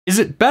Is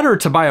it better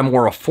to buy a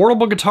more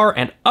affordable guitar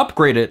and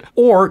upgrade it,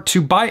 or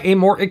to buy a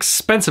more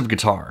expensive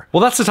guitar?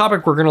 Well, that's the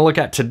topic we're gonna look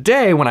at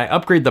today when I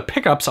upgrade the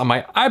pickups on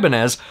my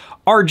Ibanez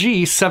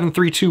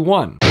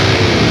RG7321.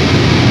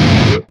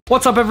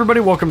 What's up everybody,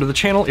 welcome to the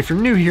channel. If you're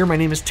new here, my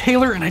name is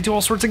Taylor and I do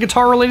all sorts of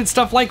guitar related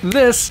stuff like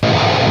this.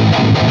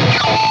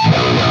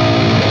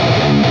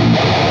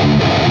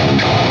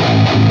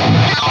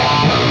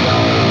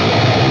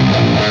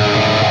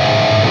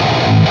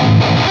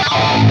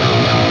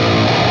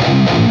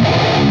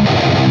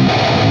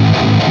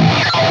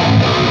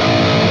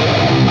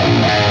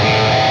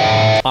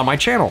 On my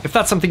channel. If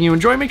that's something you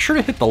enjoy, make sure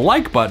to hit the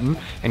like button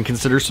and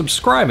consider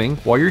subscribing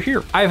while you're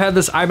here. I've had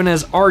this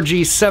Ibanez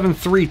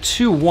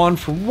RG7321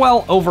 for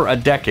well over a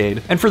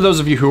decade, and for those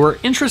of you who are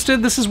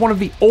interested, this is one of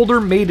the older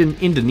made in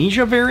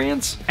Indonesia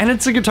variants, and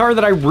it's a guitar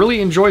that I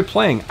really enjoy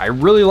playing. I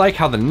really like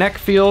how the neck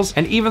feels,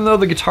 and even though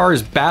the guitar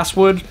is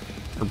basswood,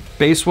 or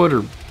basswood,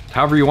 or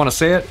however you want to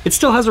say it, it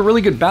still has a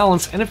really good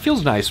balance and it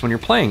feels nice when you're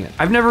playing it.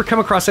 I've never come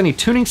across any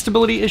tuning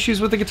stability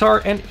issues with the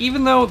guitar, and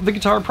even though the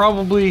guitar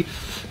probably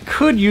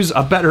could use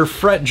a better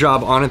fret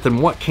job on it than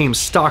what came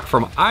stock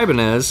from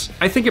Ibanez,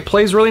 I think it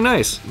plays really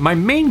nice. My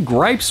main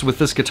gripes with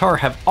this guitar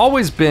have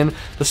always been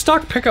the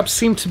stock pickups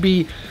seem to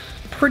be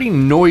pretty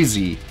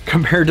noisy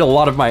compared to a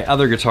lot of my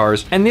other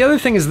guitars. And the other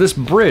thing is this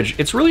bridge.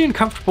 It's really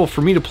uncomfortable for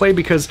me to play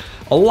because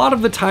a lot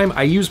of the time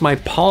I use my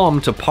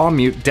palm to palm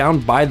mute down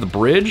by the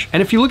bridge.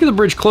 And if you look at the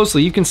bridge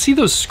closely, you can see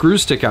those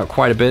screws stick out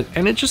quite a bit,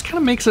 and it just kind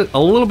of makes it a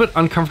little bit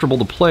uncomfortable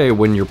to play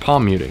when you're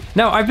palm muting.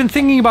 Now, I've been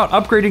thinking about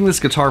upgrading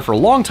this guitar for a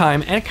long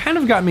time, and it kind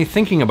of got me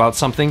thinking about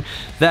something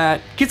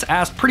that gets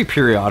asked pretty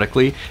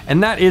periodically,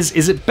 and that is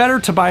it better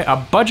to buy a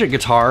budget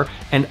guitar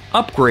and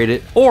upgrade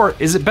it, or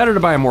is it better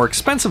to buy a more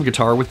expensive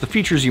guitar with the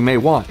features you may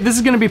want? This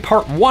is going to be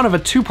part one of a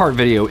two-part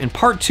video. In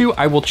part two,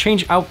 I will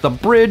change out the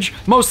bridge,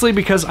 mostly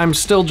because I'm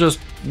still just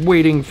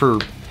waiting for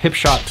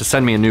Hipshot to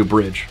send me a new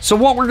bridge. So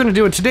what we're gonna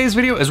do in today's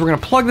video is we're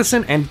gonna plug this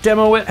in and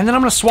demo it, and then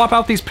I'm gonna swap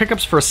out these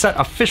pickups for a set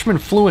of Fishman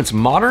Fluence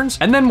Moderns,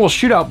 and then we'll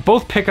shoot out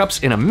both pickups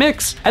in a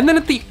mix, and then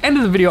at the end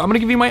of the video, I'm gonna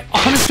give you my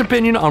honest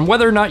opinion on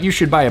whether or not you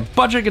should buy a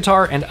budget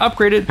guitar and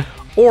upgrade it,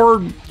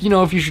 or, you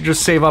know, if you should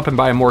just save up and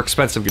buy a more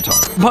expensive guitar.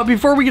 But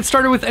before we get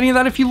started with any of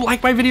that, if you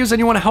like my videos and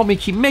you want to help me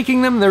keep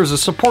making them, there's a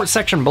support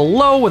section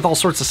below with all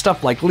sorts of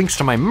stuff like links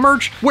to my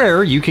merch,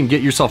 where you can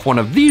get yourself one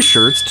of these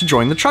shirts to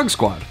join the Chug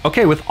Squad.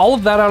 Okay, with all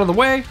of that out of the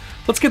way,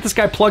 let's get this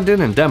guy plugged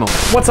in and demo.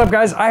 What's up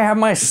guys, I have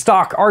my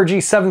stock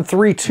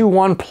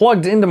RG7321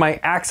 plugged into my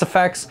Axe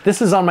Effects.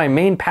 This is on my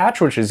main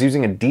patch, which is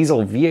using a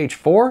diesel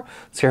VH4.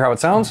 Let's hear how it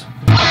sounds.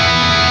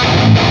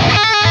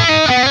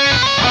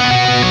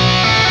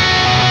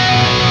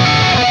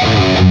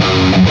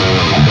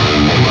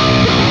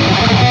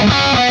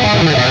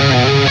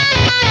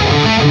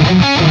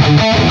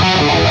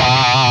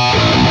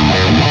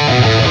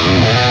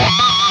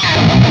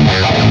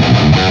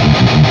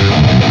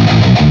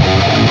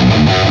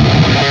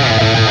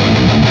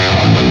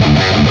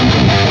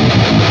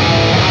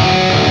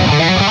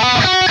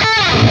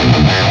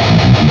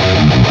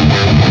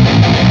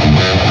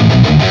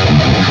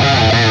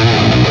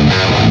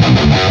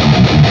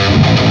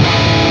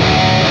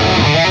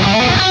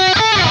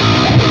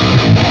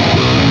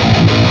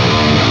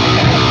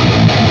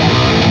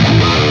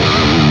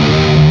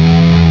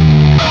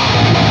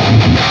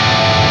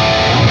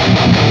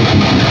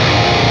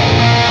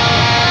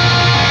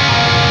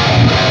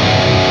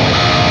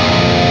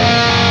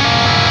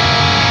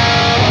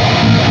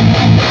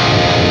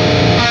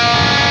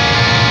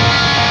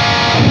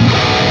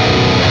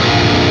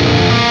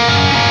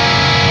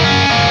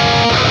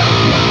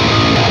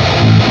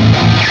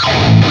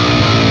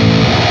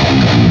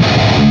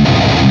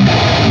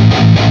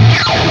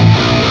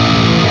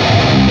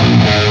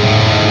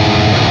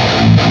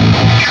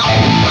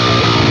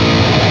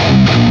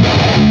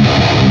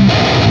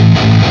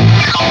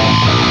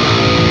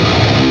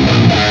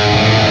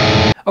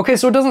 Okay,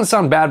 so it doesn't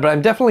sound bad, but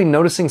I'm definitely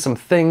noticing some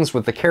things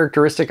with the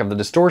characteristic of the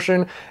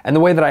distortion and the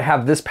way that I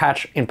have this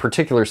patch in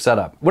particular set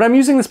up. When I'm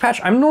using this patch,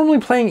 I'm normally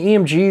playing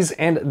EMGs,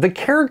 and the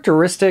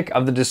characteristic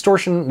of the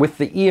distortion with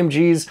the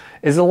EMGs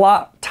is a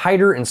lot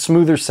tighter and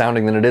smoother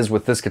sounding than it is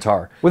with this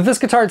guitar. With this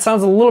guitar, it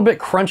sounds a little bit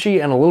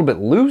crunchy and a little bit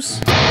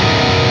loose.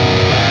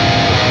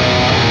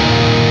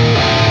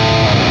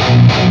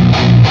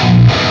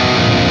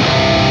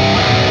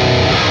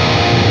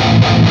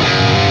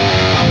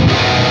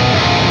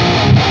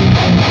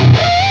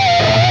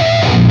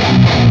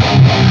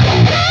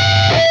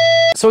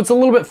 So it's a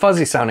little bit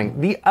fuzzy sounding.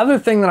 The other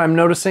thing that I'm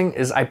noticing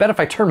is I bet if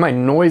I turn my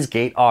noise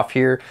gate off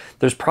here,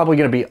 there's probably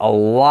gonna be a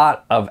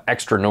lot of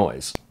extra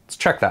noise. Let's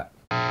check that.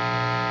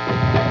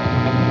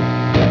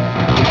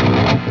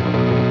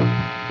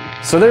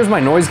 So there's my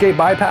noise gate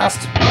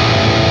bypassed.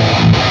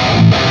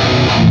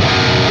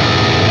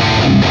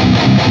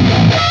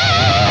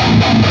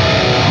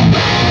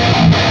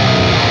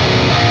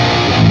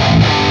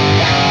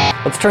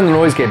 Let's turn the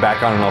noise gate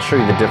back on and I'll show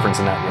you the difference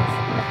in that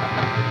riff.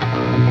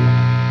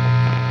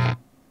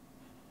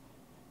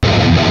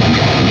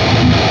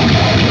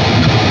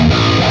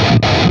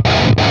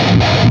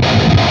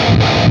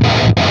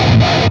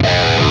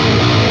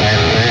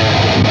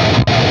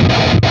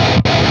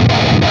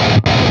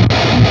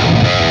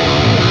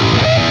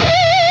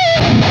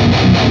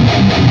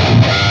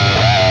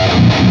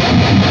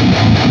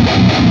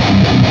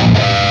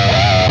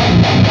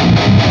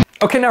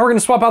 Okay, now we're gonna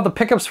swap out the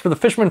pickups for the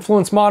Fishman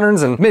Fluence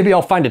Moderns, and maybe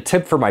I'll find a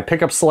tip for my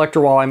pickup selector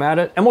while I'm at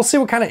it, and we'll see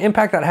what kind of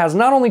impact that has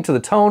not only to the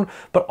tone,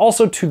 but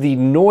also to the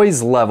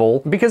noise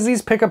level, because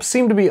these pickups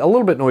seem to be a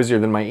little bit noisier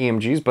than my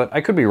EMGs, but I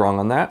could be wrong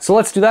on that. So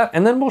let's do that,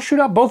 and then we'll shoot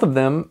out both of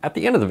them at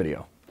the end of the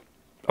video.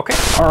 Okay.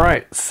 All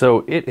right,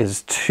 so it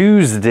is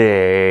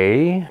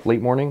Tuesday,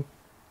 late morning.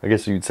 I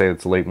guess you'd say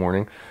it's late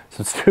morning.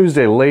 So it's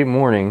Tuesday, late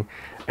morning,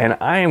 and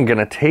I am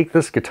gonna take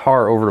this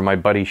guitar over to my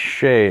buddy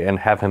Shay and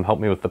have him help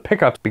me with the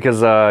pickups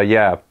because,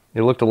 yeah,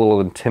 it looked a little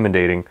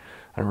intimidating.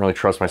 I don't really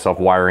trust myself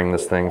wiring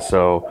this thing,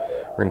 so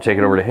we're gonna take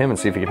it over to him and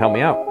see if he can help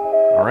me out.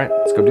 All right,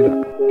 let's go do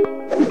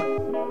that.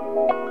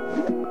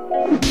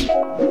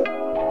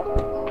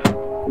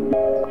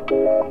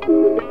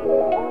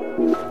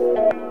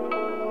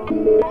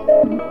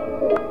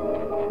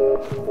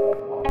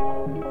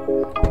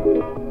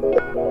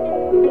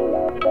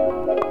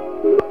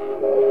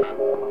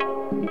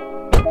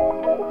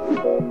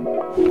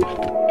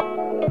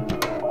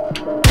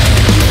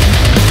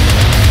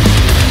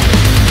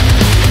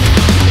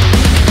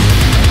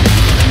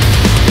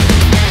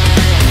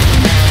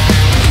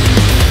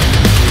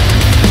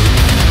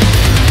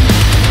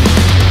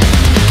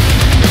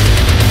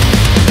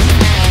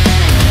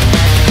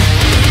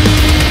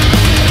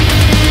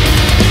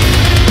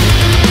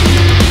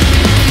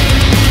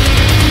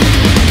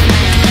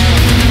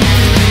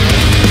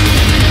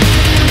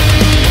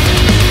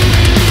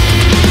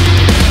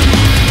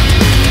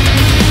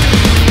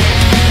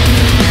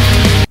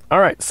 All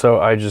right, so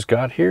I just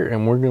got here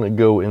and we're gonna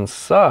go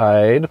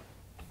inside,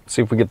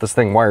 see if we get this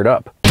thing wired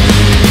up.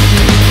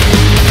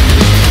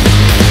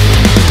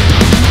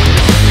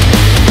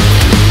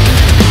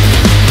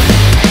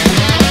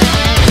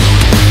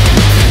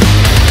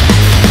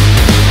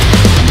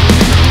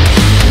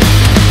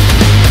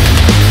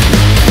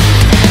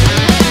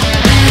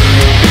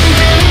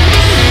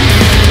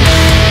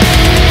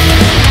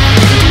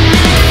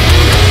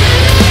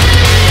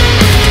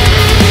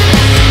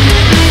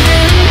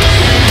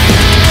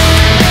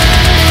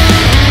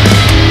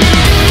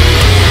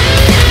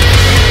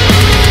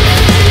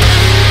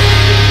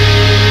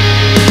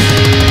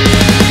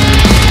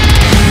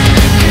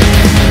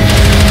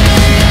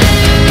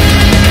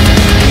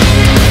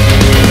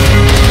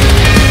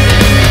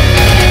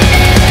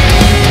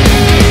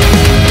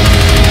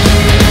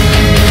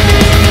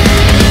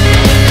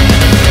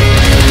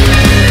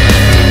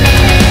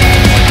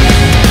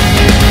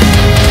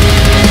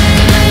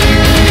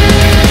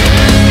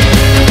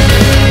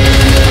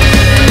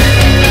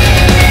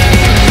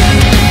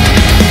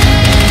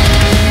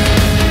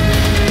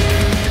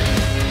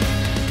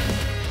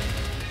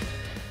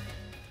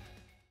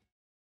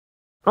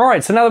 All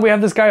right, so now that we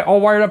have this guy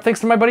all wired up, thanks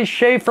to my buddy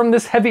Shay from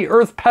This Heavy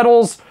Earth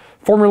Pedals,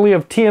 formerly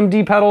of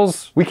TMD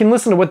Pedals, we can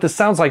listen to what this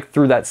sounds like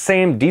through that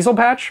same diesel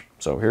patch.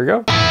 So here we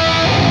go.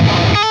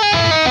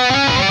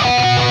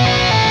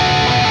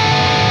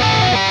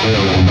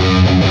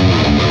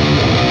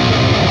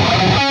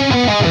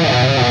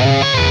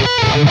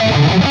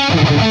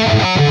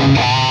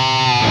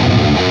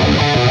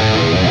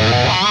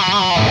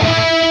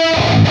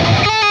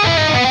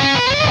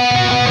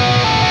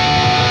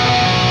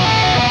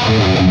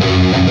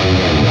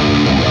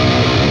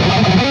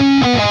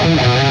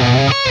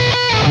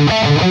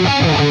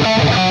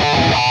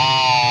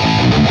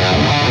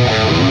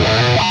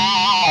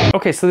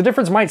 Okay, so the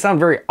difference might sound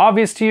very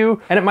obvious to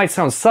you, and it might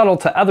sound subtle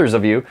to others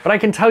of you, but I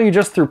can tell you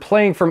just through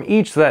playing from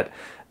each that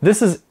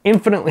this is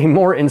infinitely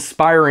more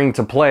inspiring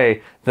to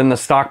play than the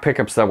stock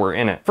pickups that were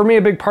in it. For me,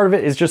 a big part of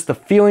it is just the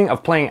feeling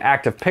of playing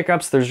active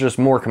pickups. There's just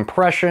more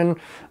compression,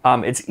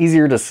 it's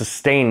easier to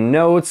sustain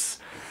notes,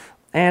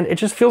 and it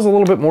just feels a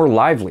little bit more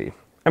lively.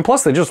 And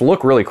plus they just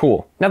look really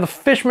cool. Now the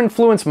Fishman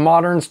Fluence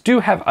Moderns do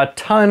have a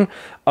ton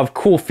of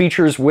cool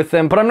features with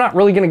them, but I'm not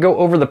really gonna go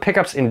over the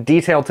pickups in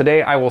detail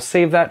today. I will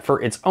save that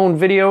for its own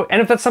video.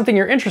 And if that's something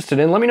you're interested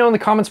in, let me know in the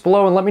comments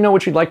below and let me know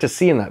what you'd like to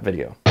see in that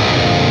video.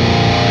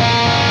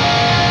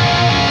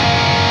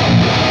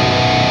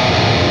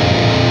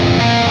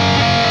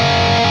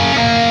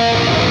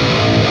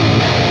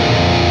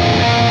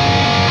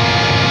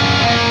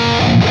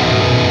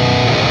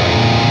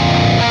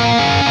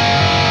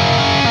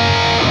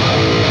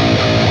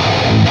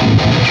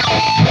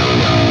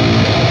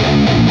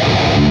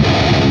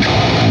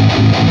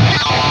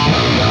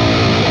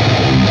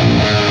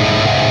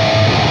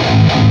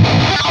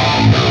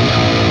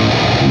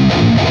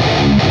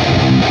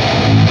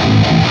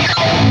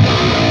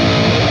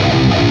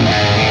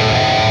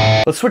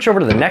 Let's switch over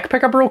to the neck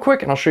pickup real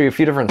quick and I'll show you a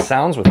few different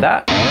sounds with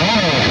that.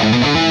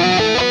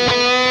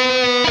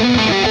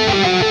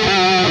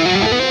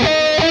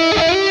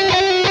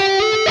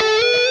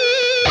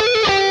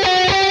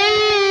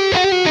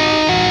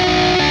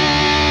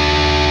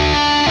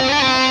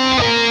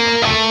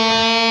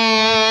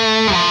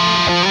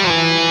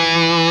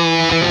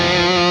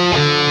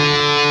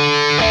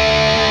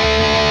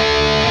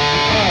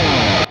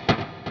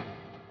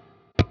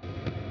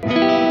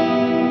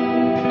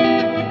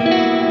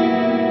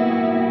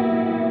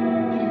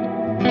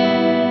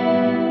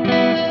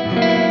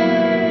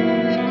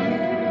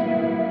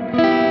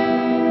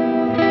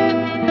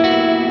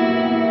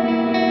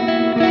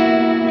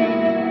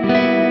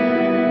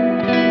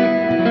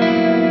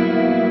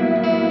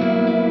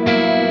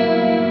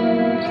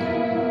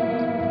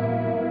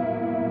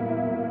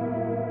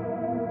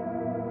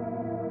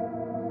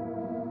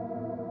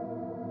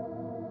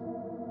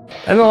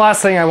 And the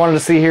last thing I wanted to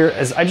see here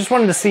is I just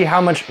wanted to see how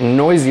much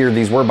noisier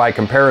these were by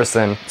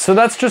comparison. So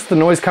that's just the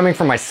noise coming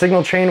from my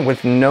signal chain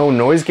with no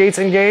noise gates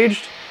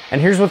engaged. And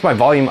here's with my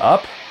volume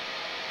up.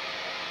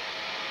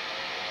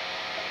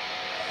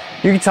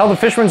 You can tell the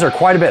Fishmans are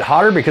quite a bit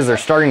hotter because they're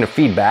starting to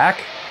feed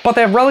back, but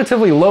they have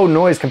relatively low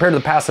noise compared to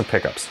the passive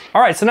pickups.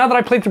 All right, so now that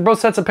I played through both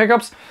sets of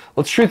pickups,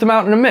 let's shoot them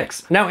out in a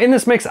mix. Now in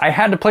this mix, I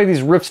had to play these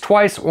riffs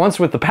twice,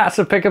 once with the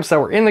passive pickups that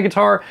were in the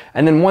guitar,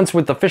 and then once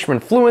with the Fishman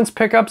Fluence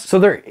pickups. So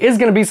there is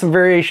gonna be some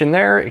variation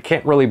there. It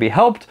can't really be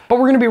helped, but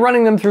we're gonna be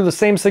running them through the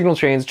same signal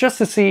chains just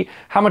to see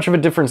how much of a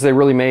difference they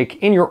really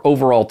make in your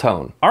overall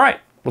tone. All right,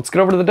 let's get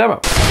over to the demo.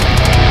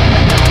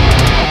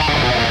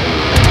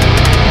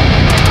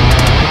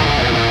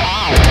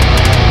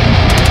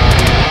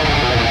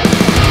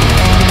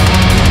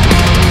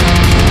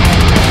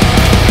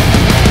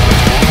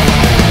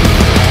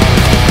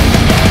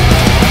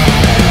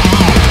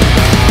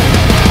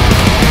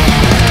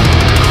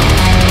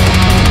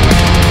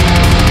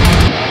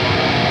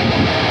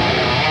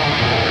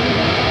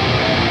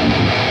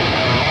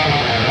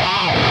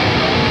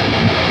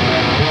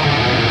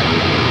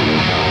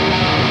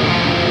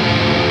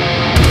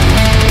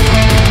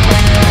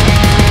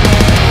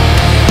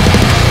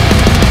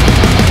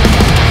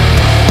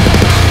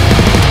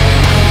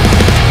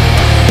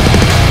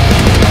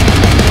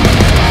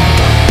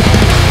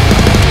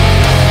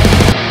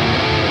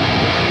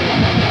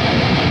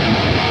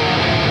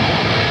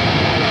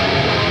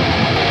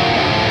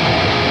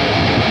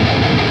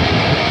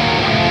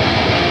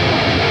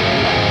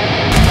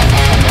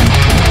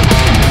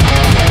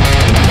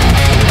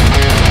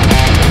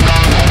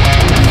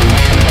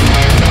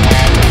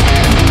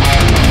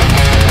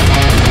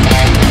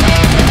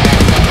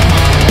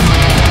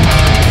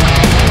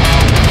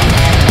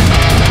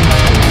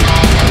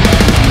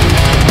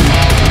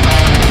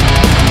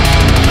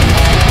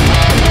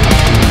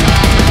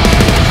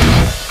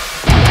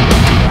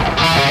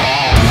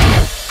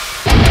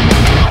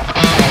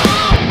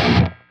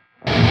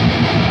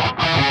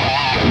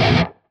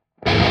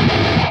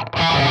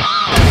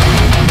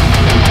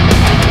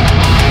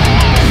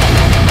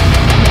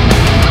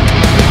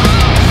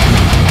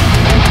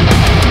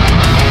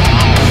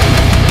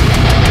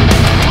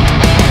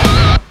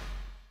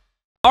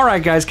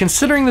 Alright guys,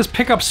 considering this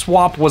pickup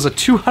swap was a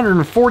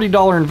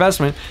 $240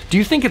 investment, do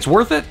you think it's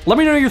worth it? Let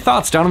me know your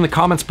thoughts down in the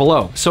comments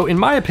below. So in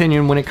my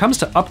opinion, when it comes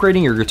to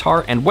upgrading your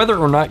guitar and whether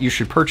or not you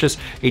should purchase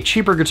a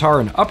cheaper guitar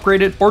and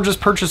upgrade it, or just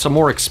purchase a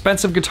more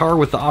expensive guitar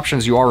with the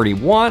options you already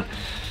want,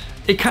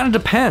 it kind of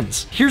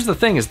depends. Here's the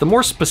thing is the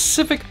more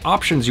specific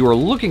options you are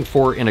looking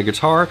for in a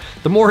guitar,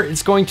 the more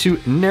it's going to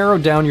narrow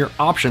down your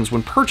options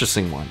when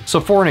purchasing one. So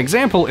for an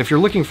example, if you're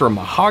looking for a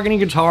mahogany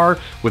guitar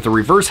with a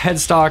reverse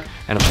headstock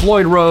and a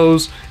Floyd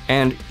Rose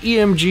and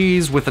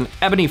EMGs with an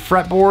ebony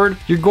fretboard,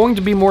 you're going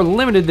to be more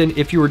limited than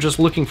if you were just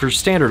looking for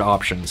standard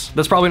options.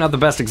 That's probably not the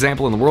best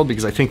example in the world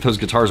because I think those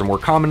guitars are more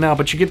common now,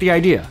 but you get the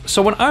idea.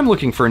 So when I'm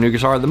looking for a new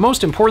guitar, the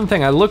most important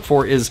thing I look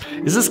for is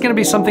this gonna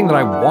be something that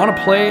I wanna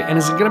play, and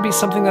is it gonna be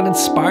something that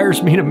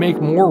inspires me to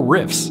make more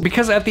riffs?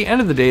 Because at the end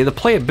of the day, the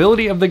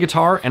playability of the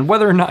guitar and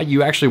whether or not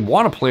you actually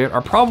wanna play it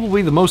are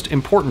probably the most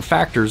important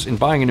factors in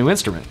buying a new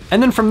instrument.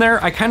 And then from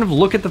there, I kind of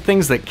look at the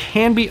things that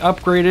can be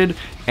upgraded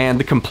and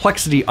the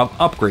complexity of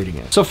upgrading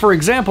it. So for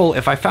example,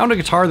 if I found a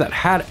guitar that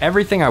had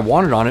everything I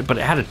wanted on it, but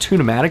it had a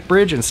Tune-O-Matic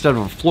bridge instead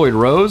of a Floyd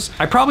Rose,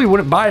 I probably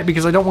wouldn't buy it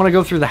because I don't want to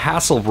go through the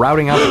hassle of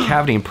routing out the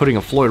cavity and putting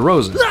a Floyd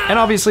Rose in. And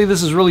obviously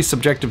this is really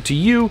subjective to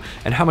you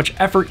and how much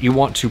effort you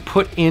want to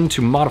put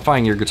into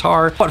modifying your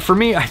guitar. But for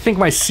me, I think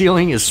my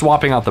ceiling is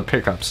swapping out the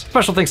pickups.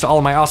 Special thanks to all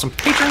of my awesome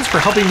patrons for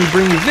helping me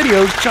bring you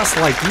videos just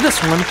like this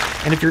one.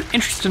 And if you're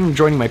interested in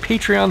joining my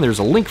Patreon, there's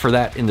a link for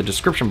that in the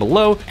description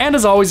below. And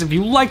as always, if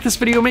you like this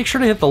video, make sure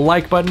to hit the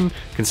like button,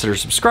 consider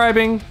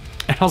subscribing,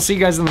 and I'll see you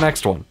guys in the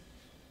next one.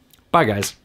 Bye guys.